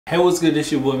Hey, what's good?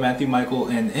 It's your boy Matthew Michael,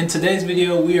 and in today's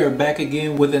video we are back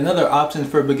again with another options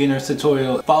for beginners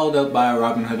tutorial followed up by a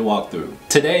Robinhood walkthrough.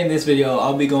 Today in this video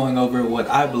I'll be going over what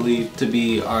I believe to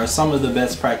be are some of the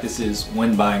best practices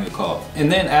when buying a call.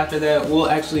 And then after that we'll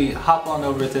actually hop on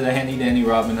over to the handy dandy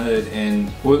Robinhood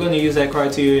and we're going to use that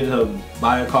criteria to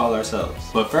buy a call ourselves.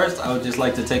 But first I would just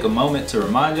like to take a moment to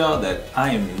remind y'all that I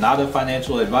am not a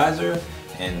financial advisor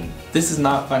and this is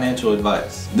not financial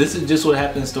advice. This is just what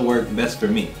happens to work best for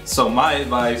me. So my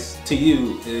advice to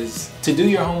you is to do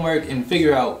your homework and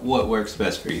figure out what works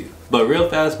best for you. But real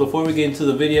fast, before we get into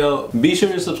the video, be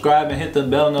sure to subscribe and hit the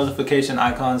bell notification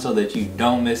icon so that you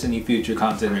don't miss any future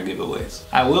content or giveaways.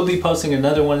 I will be posting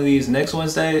another one of these next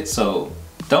Wednesday, so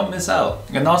don't miss out.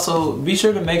 And also be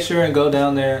sure to make sure and go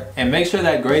down there and make sure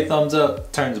that gray thumbs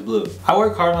up turns blue. I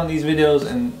work hard on these videos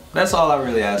and that's all I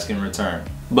really ask in return.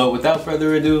 But without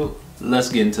further ado, let's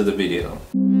get into the video.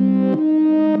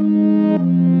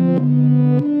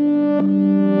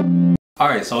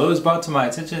 Alright, so it was brought to my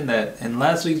attention that in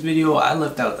last week's video I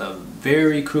left out a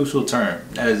very crucial term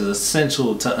that is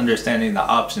essential to understanding the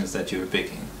options that you're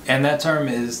picking. And that term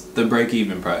is the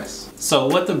break-even price. So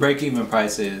what the break-even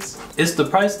price is, it's the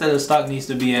price that a stock needs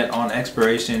to be at on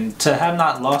expiration to have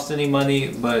not lost any money,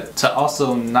 but to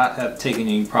also not have taken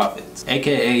any profits,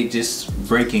 aka just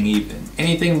breaking even.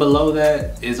 Anything below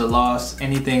that is a loss,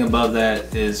 anything above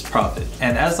that is profit.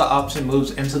 And as the option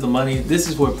moves into the money, this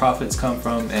is where profits come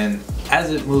from, and as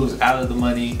it moves out of the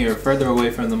money or further away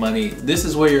from the money, this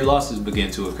is where your losses begin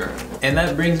to occur. And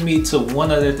that brings me to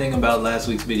one other thing about last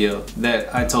week's video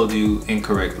that I told you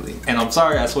incorrectly. And I'm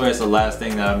sorry, I swear it's the last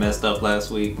thing that I messed up last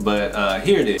week, but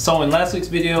here it is. So in last week's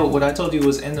video, what I told you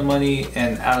was in the money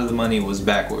and out of the money was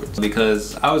backwards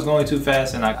because I was going too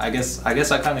fast and I guess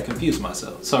I kind of confused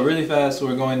myself. So really fast,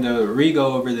 we're going to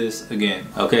re-go over this again.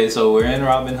 Okay, so we're in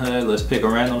Robinhood. Let's pick a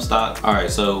random stock. All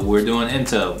right, so we're doing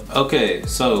Intel. Okay,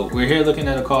 so we're here looking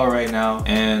at a call right now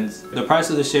and the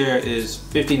price of the share is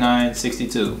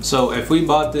 $59.62. So if we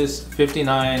bought this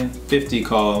 $59.50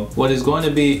 call, what is going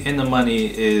to be in the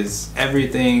money is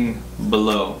everything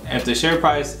below. If the share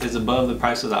price is above the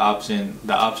price of the option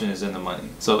is in the money.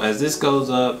 So as this goes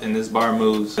up and this bar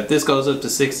moves, if this goes up to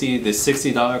 60, this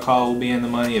 $60 call will be in the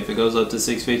money. If it goes up to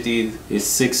 650,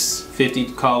 this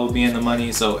 $650 call will be in the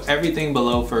money. So everything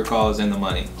below for a call is in the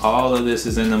money. All of this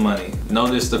is in the money.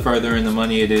 Notice the further in the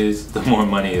money it is, the more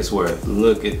money it's worth.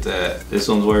 Look at that. This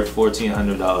one's worth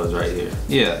 $1,400 right here.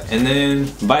 Yeah, and then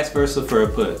vice versa for a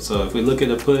put. So if we look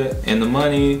at a put in the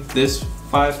money, this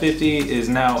 $550 is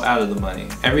now out of the money.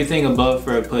 Everything above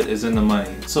for a put is in the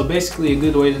money. So basically a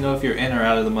good way to know if you're in or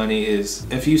out of the money is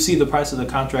if you see the price of the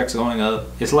contracts going up,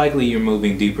 it's likely you're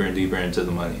moving deeper and deeper into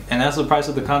the money. And as the price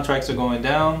of the contracts are going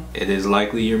down, it is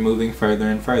likely you're moving further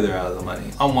and further out of the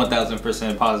money. I'm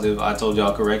 1000% positive I told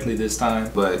y'all correctly this time,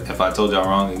 but if I told y'all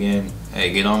wrong again,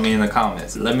 hey, get on me in the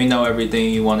comments. Let me know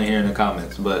everything you want to hear in the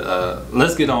comments. But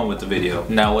let's get on with the video.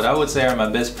 Now, what I would say are my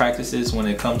best practices when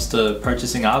it comes to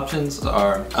purchasing options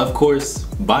are, of course,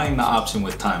 buying the option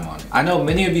with time on it. I know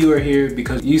many of you are here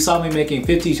because you saw me making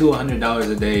 $50 to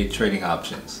 $100 a day trading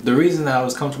options. The reason that I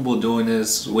was comfortable doing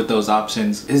this with those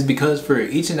options is because for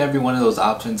each and every one of those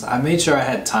options, I made sure I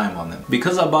had time on them.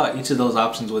 Because I bought each of those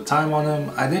options with time on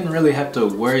them, I didn't really have to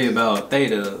worry about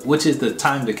theta, which is the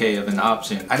time decay of an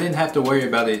option. I didn't have to worry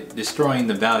about it destroying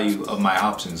the value of my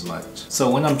options much. So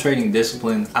when I'm trading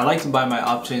discipline, I like to buy my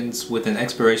options with an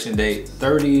expiration date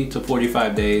 30 to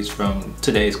 45 days from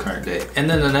today's current date. And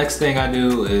then the next thing I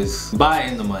do is buy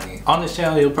in the money. On this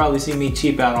channel, you'll probably see me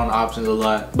cheap out on options a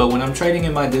lot, but when I'm trading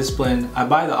in my discipline, I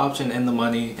buy the option in the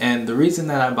money. And the reason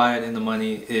that I buy it in the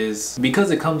money is because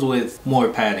it comes with more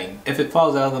padding. If it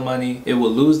falls out of the money, it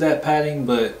will lose that padding,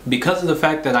 but because of the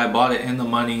fact that I bought it in the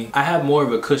money, I have more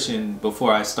of a cushion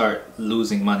before I start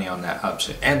losing money on that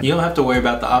option. And you don't have to worry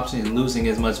about the option losing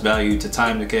as much value to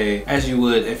time decay as you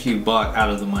would if you bought out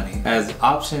of the money. As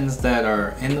options that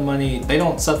are in the money, they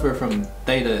don't suffer from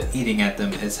theta eating at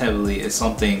them as heavily as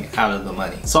something out of the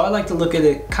money. So I like to look at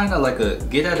it kind of like a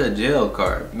get out of jail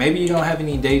card. Maybe you don't have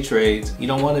any day trades, you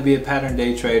don't want to be a pattern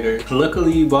day trader.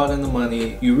 Luckily you bought in the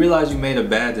money, you realize you made a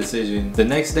bad decision. The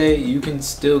next day you can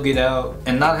still get out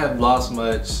and not have lost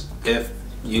much if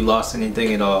you lost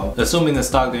anything at all, assuming the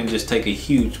stock didn't just take a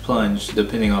huge plunge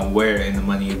depending on where in the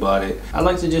money you bought it. I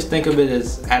like to just think of it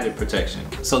as added protection.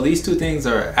 So these two things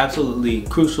are absolutely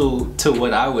crucial to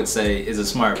what I would say is a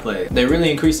smart play. They really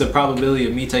increase the probability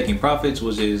of me taking profits,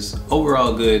 which is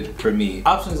overall good for me.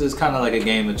 Options is kind of like a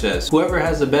game of chess. Whoever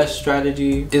has the best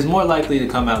strategy is more likely to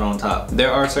come out on top.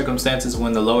 There are circumstances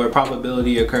when the lower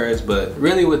probability occurs, but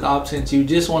really with options you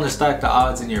just want to stack the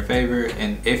odds in your favor,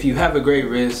 and if you have a great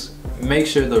risk, make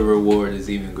sure the reward is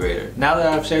even greater. Now that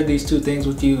I've shared these two things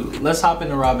with you, let's hop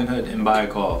into Robinhood and buy a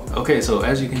call. Okay, so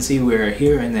as you can see, we're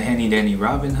here in the handy dandy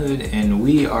Robinhood and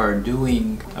we are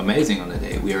doing amazing on the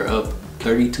day. We are up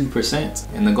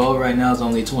 32% and the goal right now is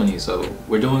only 20, so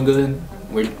we're doing good.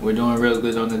 We're doing real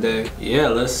good on the day. Yeah,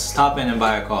 let's hop in and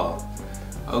buy a call.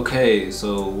 Okay,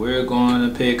 so we're going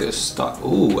to pick a stock.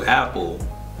 Ooh, Apple.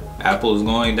 Apple's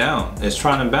going down. It's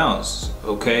trying to bounce.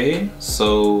 Okay,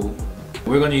 so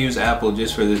we're going to use Apple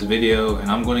just for this video and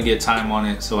I'm going to get time on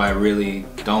it so I really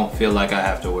don't feel like I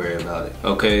have to worry about it.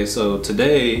 Okay, so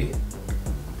today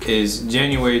is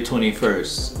January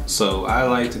 21st. So I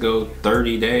like to go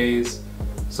 30 days.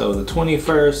 So the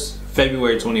 21st,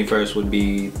 February 21st would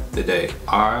be the day.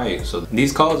 Alright, so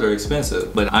these calls are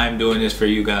expensive, but I'm doing this for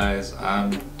you guys.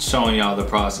 I'm showing y'all the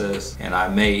process and I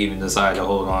may even decide to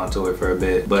hold on to it for a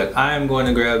bit. But I am going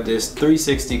to grab this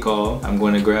 360 call. I'm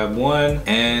going to grab one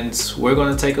and we're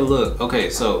going to take a look. Okay,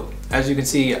 so as you can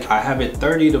see, I have it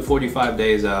 30 to 45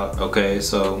 days out. Okay,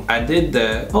 so I did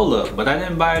that. Hold up, but I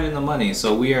didn't buy it in the money.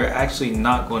 So we are actually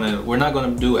not gonna, we're not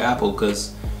gonna do Apple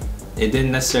because it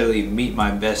didn't necessarily meet my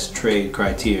best trade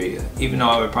criteria. Even though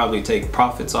I would probably take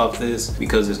profits off this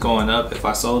because it's going up if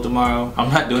I sold tomorrow, I'm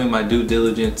not doing my due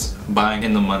diligence buying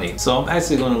in the money. So I'm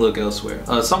actually going to look elsewhere.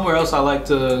 Somewhere else I like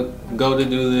to go to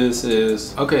do this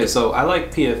is, okay, so I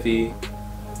like PFE.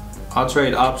 I'll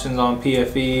trade options on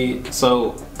PFE.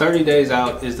 So 30 days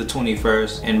out is the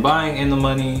 21st and buying in the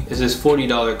money is this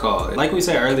 $40 call. Like we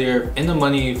said earlier, in the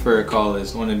money for a call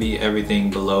is going to be everything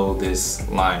below this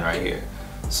line right here.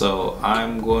 So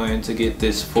I'm going to get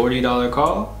this $40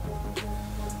 call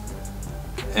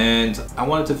and I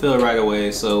want it to fill right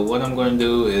away. So what I'm going to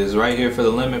do is right here for the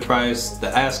limit price, the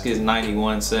ask is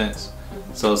 91 cents.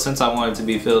 So since I want it to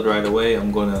be filled right away,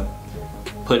 I'm going to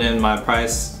put in my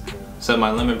price, set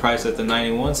my limit price at the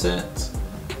 91 cents.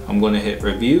 I'm going to hit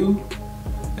review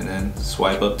and then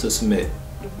swipe up to submit.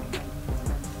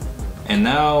 And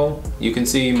now you can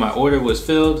see my order was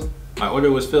filled. My order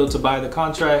was filled to buy the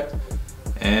contract.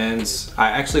 And I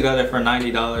actually got it for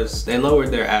 $90. They lowered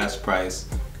their ask price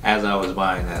as I was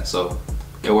buying that, so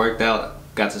it worked out.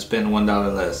 Got to spend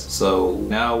 $1 less. So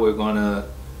now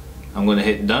I'm gonna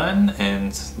hit done,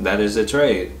 and that is the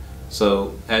trade.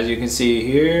 So as you can see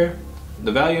here,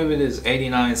 the value of it is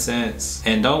 89 cents.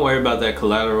 And don't worry about that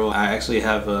collateral. I actually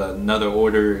have another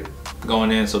order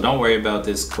going in, so don't worry about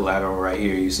this collateral right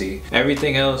here. You see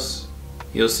everything else.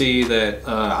 You'll see that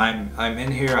I'm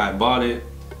in here. I bought it.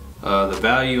 The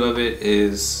value of it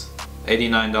is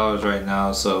 $89 right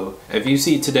now. So if you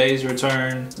see today's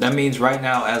return, that means right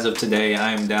now as of today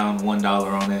I am down $1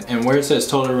 on it. And where it says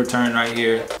total return right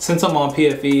here, since I'm on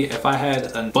PFE, if I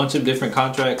had a bunch of different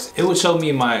contracts, it would show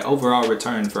me my overall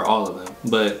return for all of them.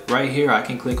 But right here I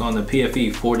can click on the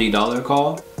PFE $40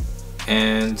 call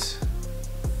and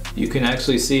you can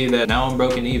actually see that now I'm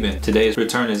broken even. Today's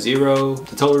return is 0,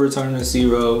 the total return is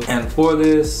 0, and for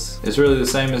this, it's really the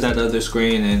same as that other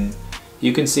screen, and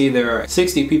you can see there are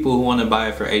 60 people who want to buy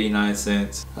it for 89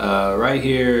 cents. Right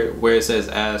here where it says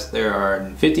ask, there are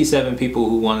 57 people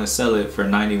who want to sell it for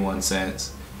 91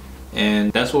 cents.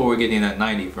 And that's where we're getting that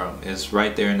 90 from. It's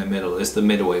right there in the middle. It's the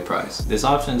midway price. This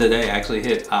option today actually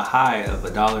hit a high of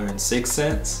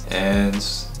 $1.06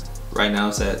 and right now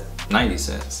it's at 90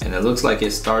 cents, and it looks like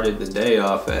it started the day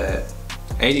off at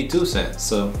 82 cents.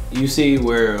 So you see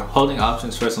where holding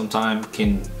options for some time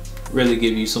can really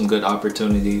give you some good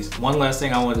opportunities. One last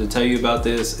thing I wanted to tell you about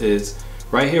this is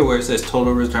right here where it says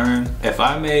total return. If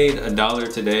I made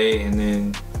 $1 today and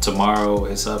then tomorrow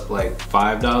it's up like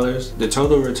 $5, the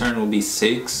total return will be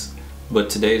 6, but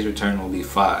today's return will be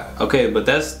 5. Okay, but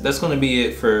that's going to be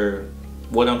it for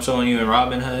what I'm showing you in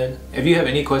Robinhood. If you have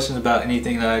any questions about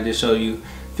anything that I just showed you,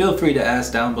 feel free to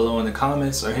ask down below in the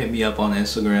comments or hit me up on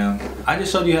Instagram. I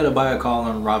just showed you how to buy a call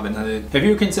on Robinhood. If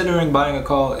you're considering buying a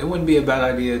call, it wouldn't be a bad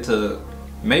idea to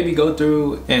maybe go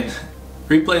through and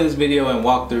replay this video and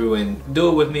walk through and do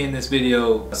it with me in this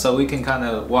video so we can kind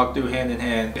of walk through hand in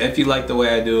hand if you like the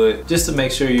way I do it, just to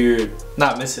make sure you're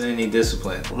not missing any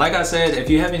discipline. Like I said, if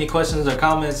you have any questions or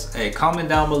comments, hey, comment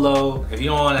down below. If you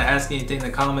don't want to ask anything in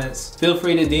the comments, feel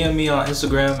free to DM me on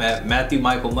Instagram at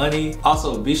MatthewMichaelMoney.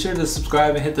 Also, be sure to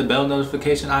subscribe and hit the bell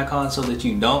notification icon so that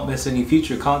you don't miss any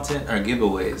future content or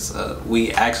giveaways.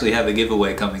 We actually have a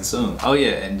giveaway coming soon. Oh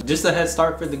yeah, and just a head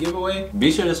start for the giveaway,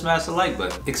 be sure to smash the like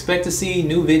button. Expect to see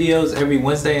new videos every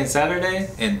Wednesday and Saturday,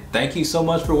 and thank you so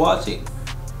much for watching.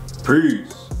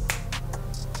 Peace.